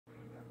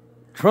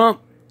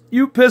Trump,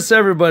 you piss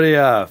everybody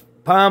off.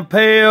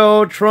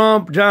 Pompeo,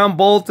 Trump, John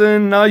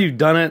Bolton, now you've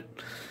done it.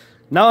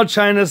 Now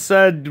China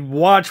said,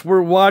 watch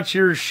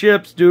your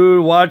ships,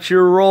 dude. Watch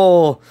your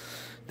roll.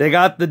 They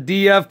got the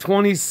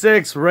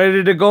DF-26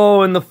 ready to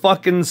go in the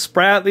fucking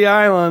Spratly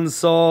Islands.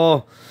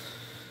 So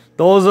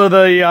those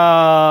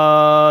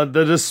are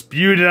the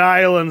disputed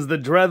islands, the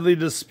dreadly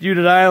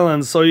disputed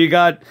islands. So you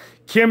got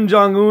Kim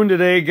Jong-un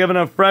today giving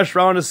a fresh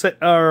round of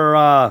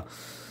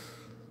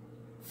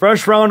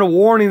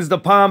warnings to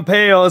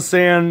Pompeo,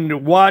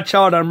 saying, watch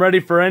out, I'm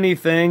ready for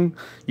anything.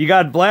 You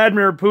got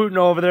Vladimir Putin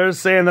over there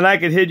saying that I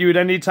could hit you at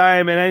any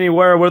time and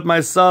anywhere with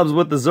my subs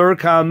with the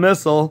Zircon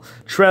missile.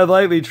 Tread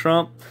lightly,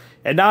 Trump.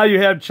 And now you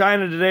have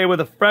China today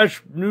with a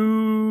fresh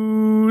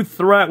new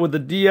threat with the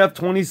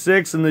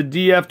DF-26 and the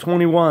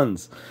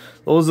DF-21s.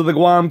 Those are the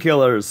Guam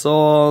killers.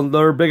 So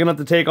they're big enough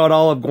to take out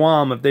all of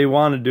Guam if they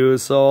want to do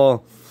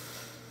so.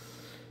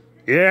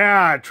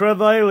 Yeah, tread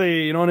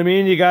lightly, you know what I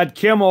mean? You got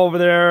Kim over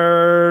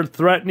there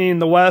threatening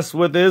the West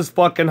with his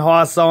fucking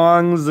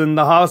Hwasongs and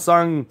the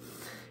Hwasong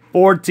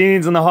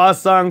 14s and the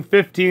Hwasong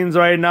 15s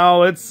right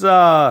now.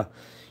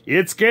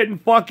 It's getting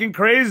fucking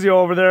crazy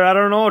over there. I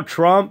don't know,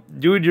 Trump.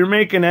 Dude, you're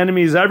making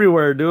enemies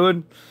everywhere,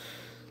 dude.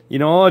 You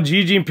know,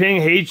 Xi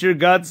Jinping hates your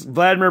guts.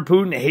 Vladimir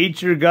Putin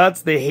hates your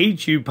guts. They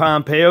hate you,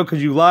 Pompeo,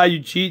 because you lie,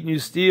 you cheat, and you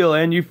steal,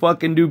 and you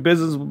fucking do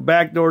business with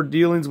backdoor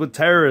dealings with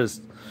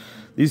terrorists.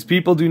 These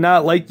people do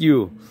not like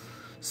you.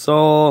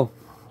 So,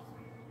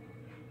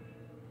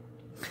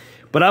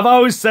 but I've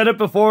always said it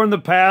before in the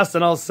past,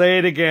 and I'll say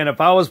it again.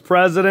 If I was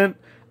president,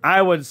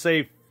 I would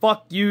say,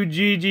 fuck you,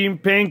 Xi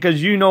Jinping,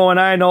 because you know and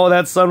I know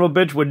that son of a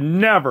bitch would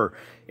never,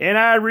 and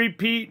I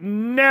repeat,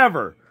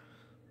 never,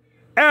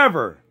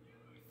 ever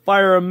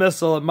fire a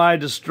missile at my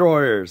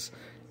destroyers.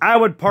 I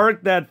would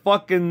park that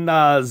fucking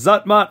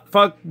Zutmut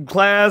fucking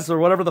class, or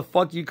whatever the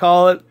fuck you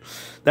call it,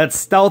 that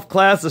stealth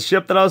class, the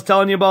ship that I was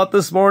telling you about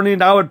this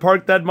morning. I would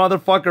park that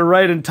motherfucker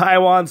right in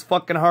Taiwan's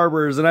fucking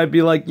harbors, and I'd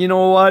be like, you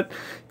know what,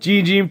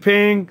 Xi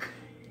Jinping,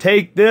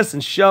 take this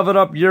and shove it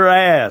up your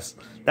ass.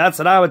 That's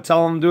what I would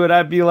tell him to do it.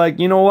 I'd be like,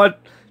 you know what,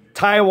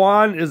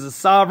 Taiwan is a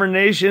sovereign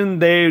nation.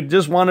 They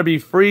just want to be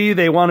free.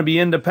 They want to be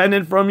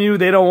independent from you.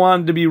 They don't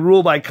want to be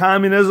ruled by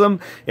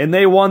communism. And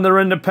they won their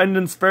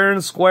independence fair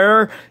and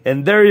square.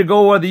 And there you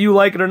go, whether you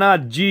like it or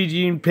not, Xi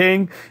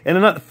Jinping.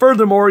 And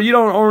furthermore, you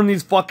don't own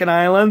these fucking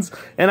islands.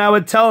 And I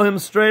would tell him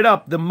straight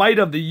up, the might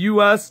of the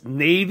U.S.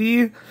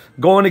 Navy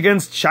going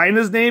against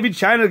China's Navy.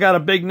 China got a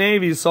big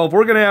Navy. So if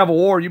we're going to have a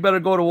war, you better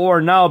go to war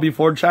now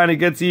before China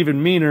gets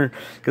even meaner.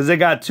 Because they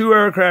got 2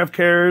 aircraft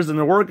carriers and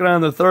they're working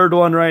on the 3rd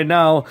one right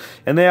now.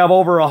 And they have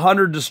over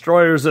 100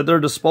 destroyers at their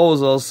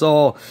disposal.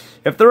 So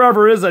if there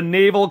ever is a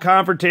naval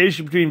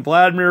confrontation between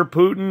Vladimir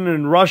Putin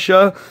and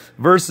Russia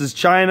versus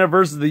China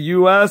versus the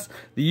U.S.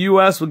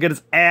 will get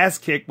its ass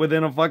kicked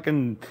within a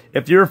fucking...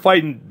 If you're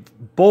fighting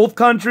both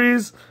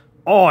countries,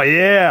 oh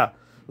yeah.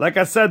 Like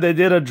I said, they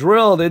did a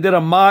drill. They did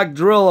a mock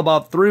drill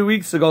about 3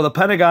 weeks ago. The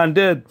Pentagon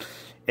did.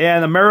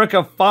 And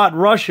America fought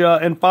Russia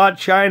and fought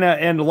China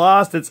and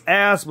lost its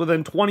ass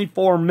within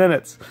 24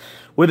 minutes.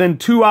 Within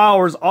 2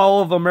 hours,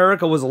 all of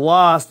America was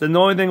lost, and the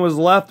only thing was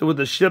left was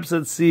the ships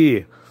at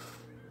sea.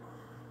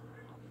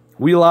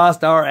 We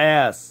lost our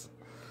ass.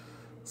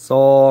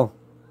 So,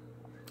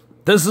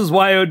 this is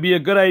why it would be a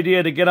good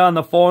idea to get on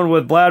the phone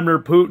with Vladimir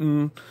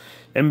Putin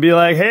and be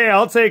like, hey,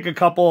 I'll take a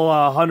couple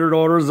 100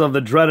 orders of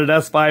the dreaded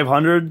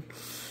S-500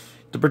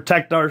 to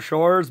protect our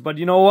shores. But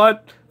you know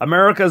what?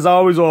 America's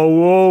always, oh,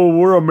 whoa,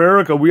 we're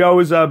America. We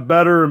always have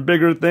better and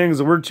bigger things,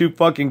 and we're too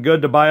fucking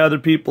good to buy other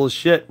people's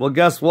shit. Well,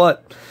 guess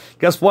what?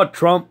 Guess what,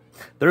 Trump?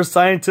 Their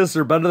scientists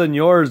are better than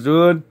yours,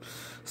 dude.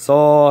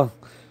 So,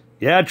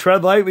 yeah,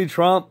 tread lightly,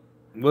 Trump.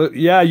 Well,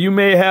 yeah, you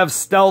may have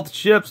stealth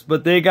ships,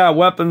 but they got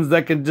weapons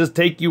that can just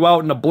take you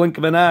out in a blink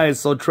of an eye.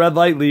 So tread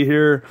lightly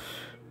here.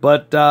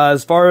 But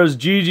as far as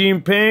Xi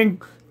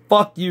Jinping,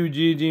 fuck you,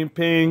 Xi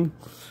Jinping.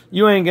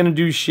 You ain't gonna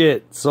do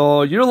shit.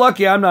 So you're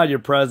lucky I'm not your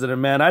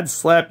president, man. I'd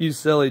slap you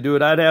silly,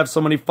 dude. I'd have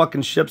so many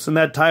fucking ships in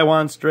that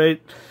Taiwan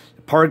Strait,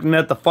 parking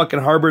at the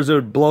fucking harbors, it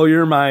would blow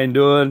your mind,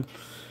 dude.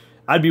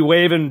 I'd be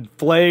waving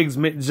flags,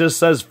 it just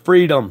says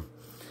freedom.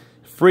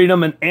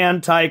 Freedom and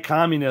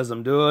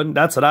anti-communism, dude.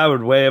 That's what I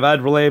would wave.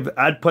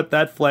 I'd put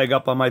that flag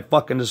up on my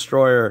fucking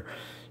destroyer.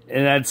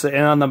 And I'd say,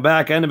 and on the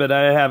back end of it,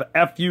 I'd have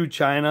F you,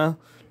 China.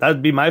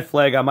 That'd be my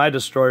flag on my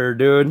destroyer,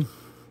 dude.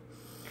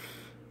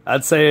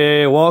 I'd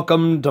say,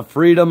 welcome to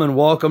freedom and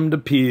welcome to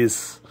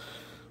peace.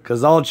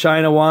 Because all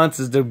China wants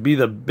is to be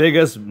the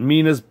biggest,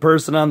 meanest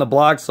person on the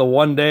block. So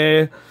one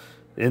day,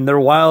 in their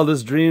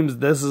wildest dreams,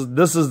 this is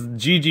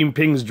Xi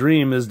Jinping's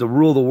dream, is to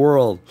rule the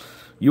world.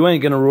 You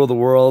ain't going to rule the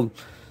world.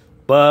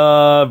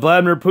 But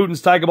Vladimir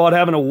Putin's talking about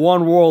having a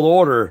one world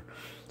order.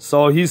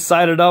 So he's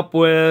sided up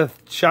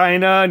with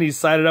China, and he's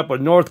sided up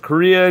with North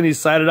Korea, and he's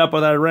sided up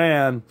with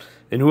Iran.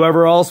 And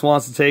whoever else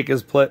wants to take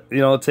his,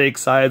 take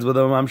sides with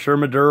him. I'm sure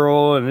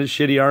Maduro and his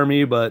shitty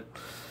army, but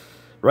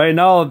right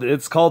now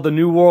it's called the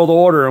New World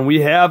Order, and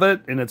we have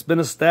it, and it's been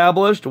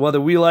established,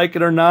 whether we like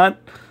it or not.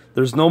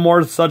 There's no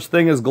more such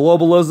thing as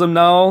globalism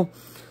now.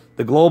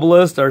 the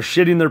globalists are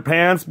shitting their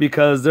pants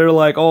because they're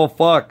like, oh,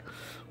 fuck,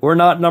 we're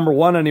not number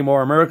one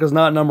anymore. America's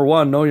not number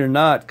one. No, you're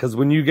not. Because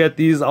when you get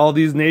all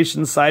these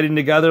nations siding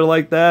together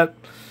like that,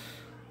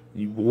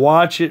 you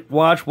watch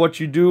what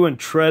you do and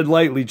tread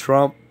lightly,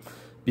 Trump.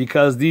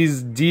 Because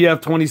these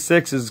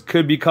DF-26s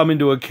could be coming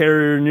to a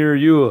carrier near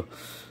you.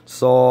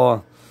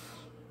 So,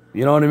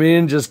 you know what I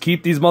mean? Just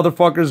keep these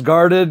motherfuckers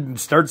guarded and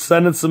start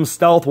sending some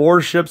stealth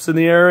warships in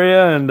the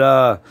area and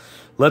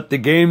let the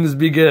games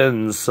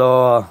begin.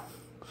 So,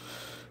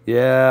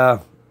 yeah.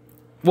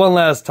 One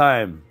last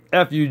time.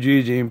 F you,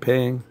 Xi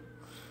Jinping.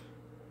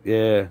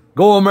 Yeah.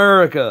 Go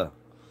America.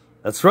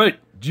 That's right,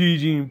 Xi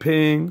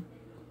Jinping.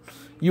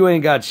 You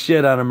ain't got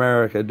shit on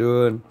America,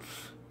 dude.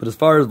 But as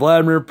far as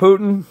Vladimir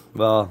Putin,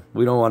 well,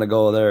 we don't want to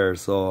go there,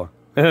 so.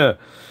 All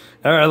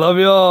right, love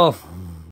you all.